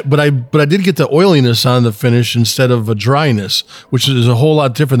 but I did get the oiliness on the finish instead of a dryness, which is a whole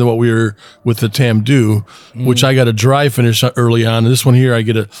lot different than what we were with the Tamdu, which I got a dry finish early on. And this one here, I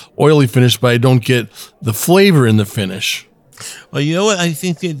get an oily finish, but I don't get the flavor in the finish. Well, you know what? I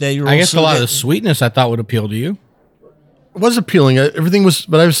think that you're. I guess a lot of the sweetness I thought would appeal to you. It was appealing. Everything was,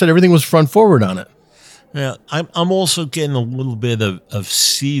 but I said everything was front forward on it. Yeah, I'm also getting a little bit of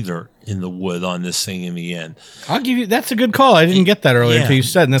cedar in the wood on this thing in the end. I'll give you. That's a good call. I didn't get that earlier until you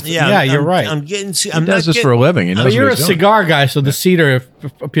said. And you're right. I'm getting. He does this for a living. He knows But you're what a he's doing. cigar guy, so the cedar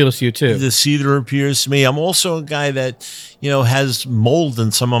appeals to you too. The cedar appeals to me. I'm also a guy that has mold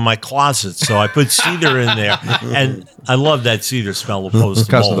in some of my closets, so I put cedar in there, and I love that cedar smell opposed to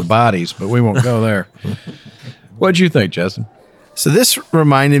because mold. of the bodies, but we won't go there. What'd you think, Justin? So this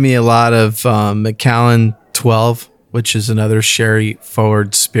reminded me a lot of Macallan 12, which is another sherry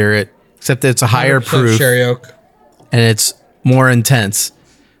forward spirit, except that it's a higher proof sherry oak, and it's more intense.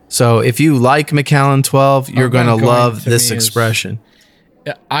 So if you like Macallan 12, you're going to love this expression.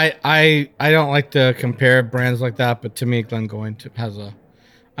 I don't like to compare brands like that, but to me, Glengoyne has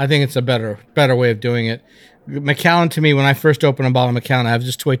I think it's a better way of doing it. Macallan, to me, when I first opened a bottle of Macallan, I have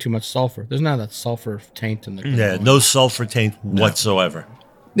just way too much sulfur. There's none of that sulfur taint in the Glengoyne. Yeah, no sulfur taint whatsoever.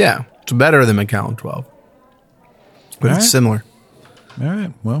 Yeah, it's better than Macallan 12. But it's similar. All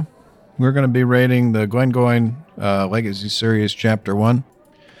right. Well, we're going to be rating the Glengoyne Legacy Series Chapter 1.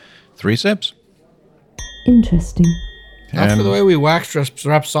 3 sips. Interesting. After the way we waxed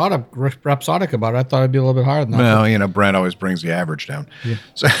rhapsodic about it, I thought it'd be a little bit higher than that. Well, Brent always brings the average down. Yeah.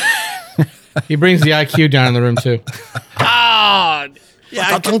 So he brings the IQ down in the room too. Yeah,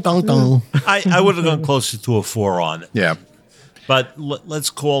 I would have gone closer to a 4 on it. Yeah. But let's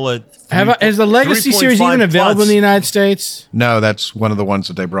call it. Is the Legacy Series even available in the United States? No, that's one of the ones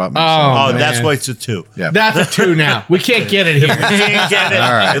that they brought me. Oh, that's why it's a 2. Yeah. That's a 2 now. We can't get it here. We can't get it.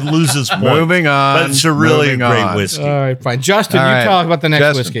 All right. It loses points. Moving on. But it's a really Moving great on. whiskey. All right, fine. Justin, All you right. tell us about the next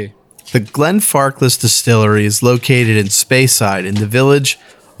Justin. whiskey. The Glenfarclas Distillery is located in Speyside in the village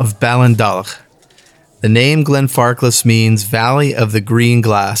of Ballindollach. The name Glenfarclas means Valley of the Green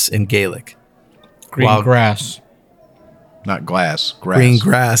Glass in Gaelic. Green grass. Not glass. Grass. Green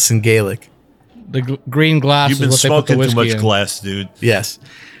grass in Gaelic. The green glass You've been is what they put the smoking too whiskey much in. glass, dude. Yes.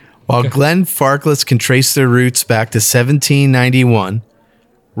 While Glenfarclas can trace their roots back to 1791,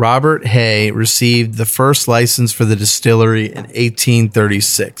 Robert Hay received the first license for the distillery in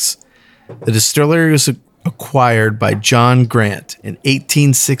 1836. The distillery was acquired by John Grant in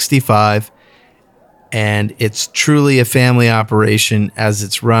 1865, and it's truly a family operation as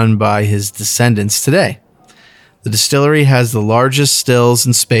it's run by his descendants today. The distillery has the largest stills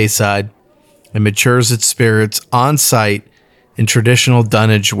in Speyside and matures its spirits on site in traditional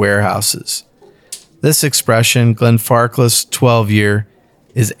dunnage warehouses. This expression, Glenfarclas 12-year,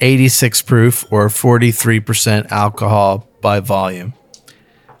 is 86 proof or 43% alcohol by volume.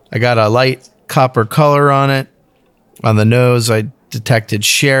 I got a light copper color on it. On the nose, I detected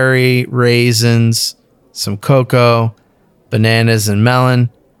sherry, raisins, some cocoa, bananas, and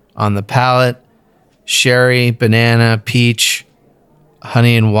melon. On the palate, sherry, banana, peach,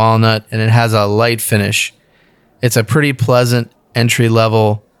 honey, and walnut, and it has a light finish. It's a pretty pleasant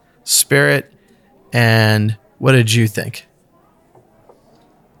entry-level spirit. And what did you think,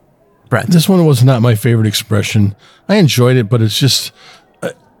 Brent? This one was not my favorite expression. I enjoyed it, but it's just,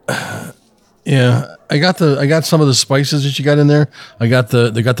 yeah. I got some of the spices that you got in there. They got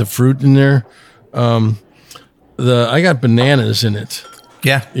the fruit in there. I got bananas in it.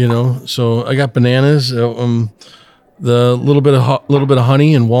 Yeah, so I got bananas. The little bit of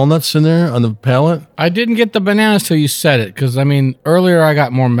honey and walnuts in there on the palate. I didn't get the bananas till you said it, because earlier I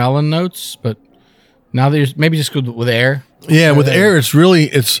got more melon notes, but now there's maybe just good with air. Yeah, with air, it's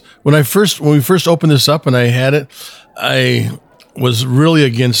when we first opened this up and I had it, I was really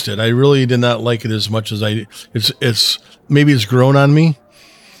against it. I really did not like it as much as it's maybe it's grown on me,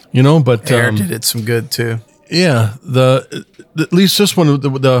 but air did it some good too. Yeah, at least this one,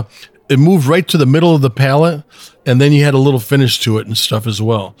 it moved right to the middle of the palate, and then you had a little finish to it and stuff as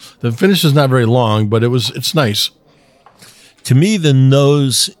well. The finish is not very long, but it's nice. To me, the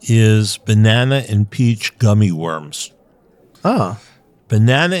nose is banana and peach gummy worms. Oh.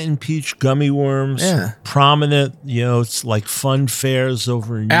 Banana and peach gummy worms, prominent, it's like fun fairs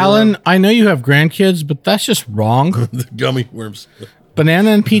over in Alan, Europe. I know you have grandkids, but that's just wrong. The gummy worms.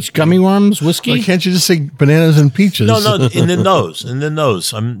 Banana and peach gummy worms, whiskey? Why can't you just say bananas and peaches? No, in the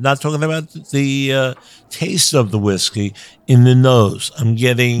nose. I'm not talking about the taste of the whiskey. In the nose, I'm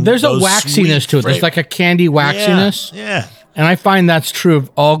getting there's a waxiness to it. There's like a candy waxiness. Yeah. And I find that's true of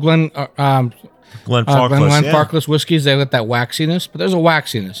all Glenfarclas Farkless whiskeys. They get that waxiness, but there's a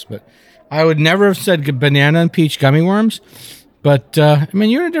waxiness. But I would never have said banana and peach gummy worms. But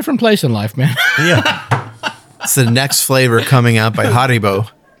you're in a different place in life, man. Yeah. It's the next flavor coming out by Haribo.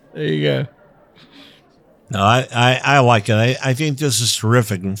 There you go. No, I like it. I think this is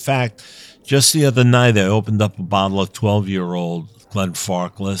terrific. In fact, just the other night, I opened up a bottle of 12-year-old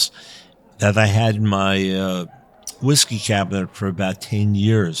Glenfarclas that I had in my whiskey cabinet for about 10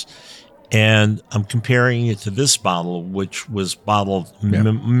 years. And I'm comparing it to this bottle, which was bottled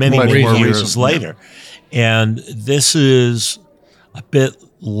many years later. And this is a bit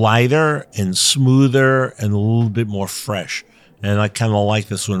lighter and smoother and a little bit more fresh. And I kind of like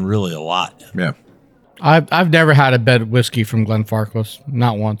this one really a lot. Yeah. I've never had a bad whiskey from Glenfarclas,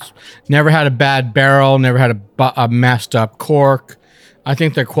 not once. Never had a bad barrel, never had a messed up cork. I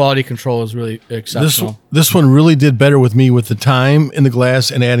think their quality control is really exceptional. This one really did better with me with the time in the glass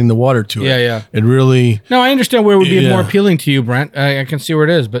and adding the water to it. Yeah. It really... No, I understand where it would be more appealing to you, Brent. I can see where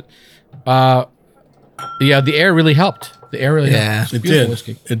it is, but the air really helped. The air really helped. It did.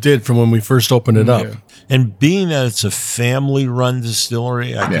 Whiskey. It did from when we first opened it up. And being that it's a family-run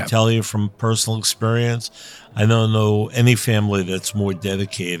distillery, I can tell you from personal experience, I don't know any family that's more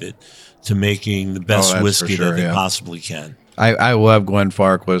dedicated to making the best whiskey that they possibly can. I love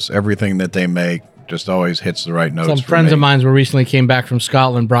Glenfarclas. Everything that they make just always hits the right notes. Some friends of mine recently came back from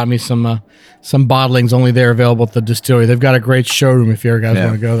Scotland, brought me some bottlings only there available at the distillery. They've got a great showroom if you guys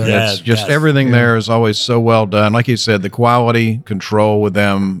want to go there. Yeah, it's just everything there is always so well done. Like you said, the quality control with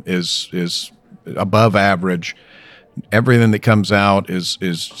them is above average. Everything that comes out is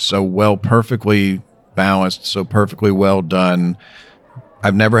so perfectly balanced, so perfectly well done.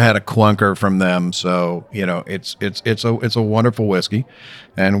 I've never had a clunker from them, so it's a wonderful whiskey,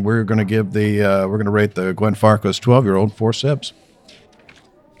 and we're going to rate the Glenfarclas 12-year-old 4 sips.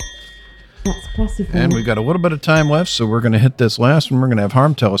 That's possible. And we've got a little bit of time left, so we're going to hit this last one. We're going to have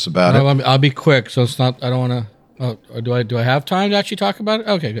Harm tell us about it. I'll be quick, so it's not. I don't want to. Oh, do I have time to actually talk about it?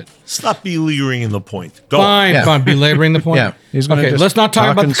 Okay, good. Stop belaboring the point. Go. Fine, belaboring the point. Yeah, he's going to let's not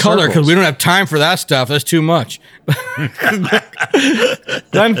talk about the color because we don't have time for that stuff. That's too much.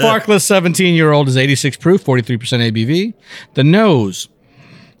 Glenfarclas 17-year-old is 86 proof, 43% ABV. The nose,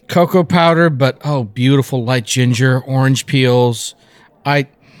 cocoa powder, but beautiful light ginger, orange peels.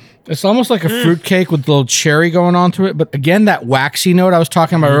 It's almost like a fruit cake with a little cherry going on to it. But again, that waxy note I was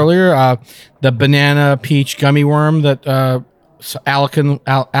talking about earlier, the banana peach gummy worm that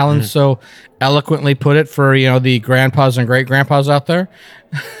Alan so eloquently put it for the grandpas and great grandpas out there.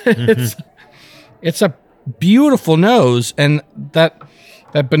 It's a beautiful nose, and that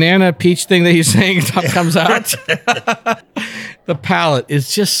banana peach thing that he's saying comes out. The palate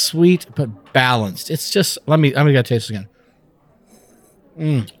is just sweet but balanced. It's just I'm gonna taste it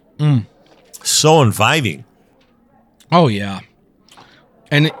again. So inviting. Oh yeah,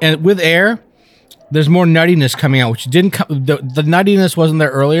 and with air, there's more nuttiness coming out, which didn't come. The nuttiness wasn't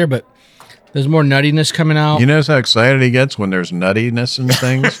there earlier, but There's more nuttiness coming out. You notice how excited he gets when there's nuttiness in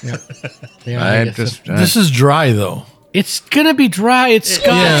things? Yeah, This is dry, though. It's gonna be dry. It's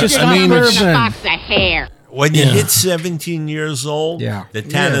Scotch. It's not bourbon. When you hit 17 years old, Yeah. the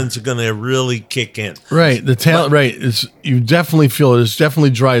tannins are going to really kick in. Right. The talent, right. It's, you definitely feel it. It's definitely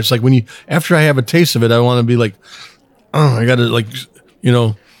dry. It's like when you, after I have a taste of it, I want to be like, oh, I got to, like, you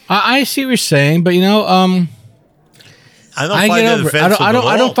know. I see what you're saying, but, you know, I don't find it offensive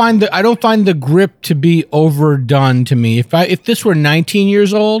I don't find the grip to be overdone to me. If this were 19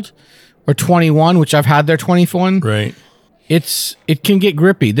 years old or 21, which I've had their 21, right. It can get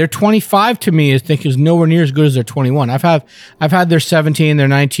grippy. Their 25 to me, I think, is nowhere near as good as their 21. I've had their 17, their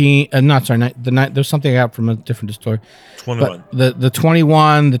 19. There's something I got from a different distillery. 21. But the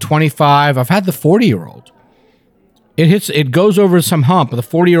 21, the 25. I've had the 40-year-old. It goes over some hump. But the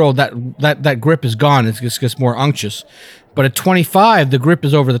 40-year-old, that grip is gone. It just gets more unctuous. But at 25, the grip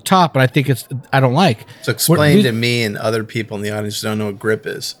is over the top, and I think I don't like. So explain to me and other people in the audience who don't know what grip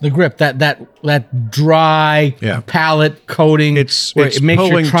is. The grip, that dry palate coating. It's it makes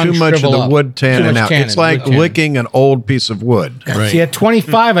pulling your tongue too much of shrivel the up. wood tannin out. Tannin, It's like wood tannin. licking an old piece of wood. Right. See, at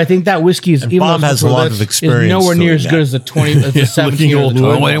 25, I think that whiskey is, And even Bob though has it's a lot of is experience nowhere near doing as that. good as the 20, as the 17 or the 20.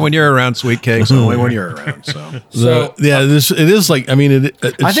 Only when you're around sweet cakes, only when you're around. So It is like, I mean, it's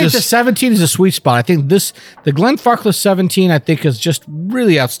I think just, the 17 is a sweet spot. I think the Glenfarclas 17, I think, is just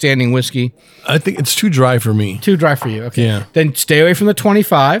really outstanding whiskey. I think it's too dry for me. Too dry for you. Okay. Yeah. Then stay away from the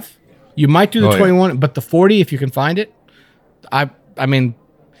 25. You might do the Oh, yeah. 21, but the 40, if you can find it, I mean,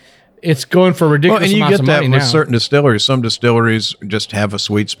 it's going for ridiculous and you amounts get of that money with now. certain distilleries. Some distilleries just have a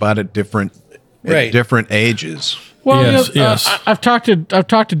sweet spot at different ages. Well, Yes, you know, yes. I've talked to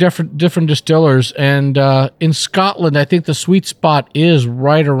different distillers, and in Scotland, I think the sweet spot is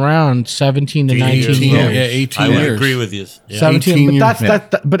right around 17 to 19 years. Yeah, 18 I would years. agree with you. Yeah. 17, 18 but years.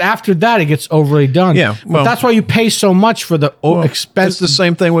 but after that, it gets overly done. Yeah, but well- that's why you pay so much for the It's expensive. the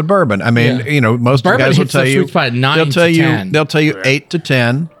same thing with bourbon. I mean, Yeah. most Bourbon guys will hits the tell you sweet spot at 9 they'll to tell you 10. they'll tell you 8 to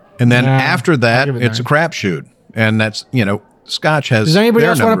 10, and then Nah, after that, I'll give it it's a 9. crapshoot, and that's Scotch has. Does anybody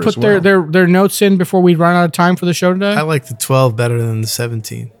their else want number to as put well. their notes in before we run out of time for the show today? I like the 12 better than the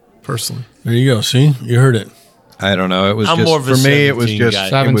 17, personally. There you go. See, you heard it. I don't know. It was I'm just more of a for me. It was 17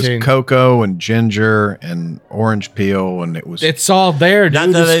 just guy. it was 17. cocoa and ginger and orange peel, and it was It's all there, dude.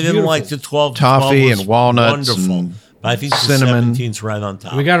 Not that It's I didn't beautiful. like the 12. Toffee 12 was and walnuts Wonderful. and But I think cinnamon. the 17's right on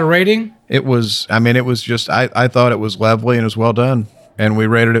top. We got a rating? It was. I mean, it was just. I thought it was lovely and it was well done, and we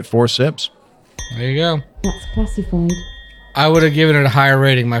rated it 4 sips. There you go. That's classified. I would have given it a higher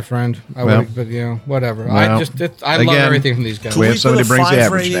rating, my friend. Well, but whatever. well, I love again, everything from these guys. we Can have somebody put a brings the 5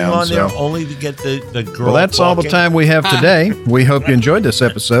 average rating down, on there so. only to get the girl. Well, that's all the talking? time we have today. We hope you enjoyed this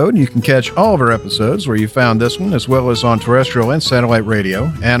episode. You can catch all of our episodes where you found this one, as well as on terrestrial and satellite radio,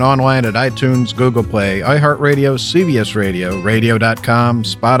 and online at iTunes, Google Play, iHeartRadio, CBS Radio, Radio.com,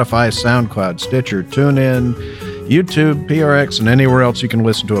 Spotify, SoundCloud, Stitcher, TuneIn, YouTube, PRX, and anywhere else you can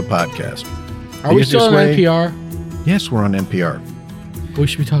listen to a podcast. Are we still on NPR? Yes, we're on NPR. We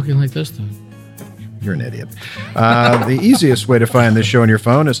should be talking like this then. You're an idiot. The easiest way to find this show on your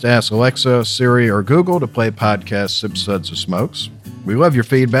phone is to ask Alexa, Siri, or Google to play podcast Sip Suds of Smokes. We love your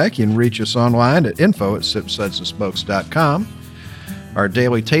feedback. You can reach us online at info@sipsudsofsmokes.com. Our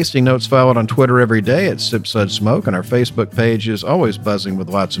daily tasting notes followed on Twitter every day at Sip Suds Smoke, and our Facebook page is always buzzing with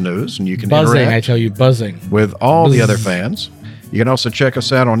lots of news, and you can Buzzing, I interact tell you, buzzing. with all the Buzz. other fans. You can also check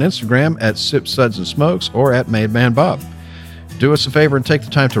us out on Instagram at Sip Suds and Smokes or at Made Man Bob. Do us a favor and take the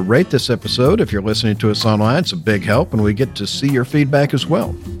time to rate this episode. If you're listening to us online, it's a big help, and we get to see your feedback as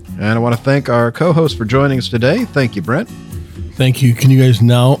well. And I want to thank our co-host for joining us today. Thank you, Brent. Thank you. Can you guys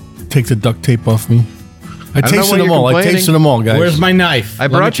now take the duct tape off me? I don't know tasted why them you're all. I complaining. tasted them all, guys. Where's my knife? I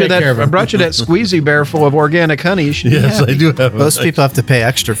Let me brought you take care of that. I it. brought you that squeezy bear full of organic honey. You should be Yes, happy. I do have. Most people have to pay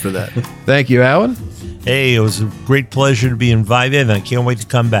extra for that. Thank you, Alan. Hey, it was a great pleasure to be invited, and I can't wait to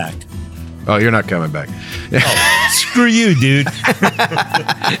come back. Oh, you're not coming back. Screw you, dude.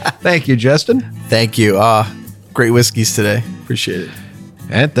 Thank you, Justin. Thank you. Great whiskeys today. Appreciate it.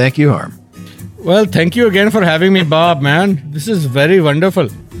 And thank you, Harm. Well, thank you again for having me, Bob, man. This is very wonderful.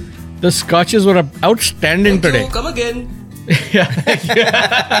 The scotches were outstanding today. Come again.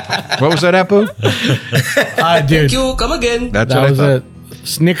 What was that, Apu? Dude, You come again. That's that what I was thought. it.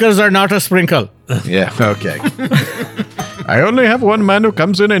 Snickers are not a sprinkle. Yeah, okay. I only have one man who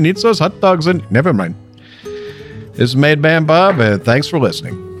comes in and eats those hot dogs and... Never mind. This is Made Man Bob, and thanks for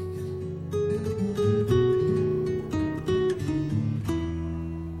listening.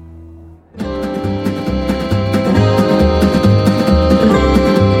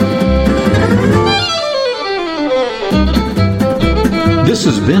 This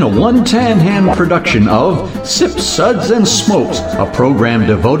has been been a one-tan hand production of Sips, Suds, and Smokes, a program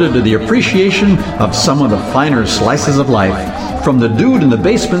devoted to the appreciation of some of the finer slices of life. From the Dude in the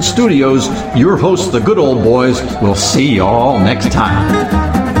Basement Studios, your hosts, the Good Old Boys, will see y'all next time.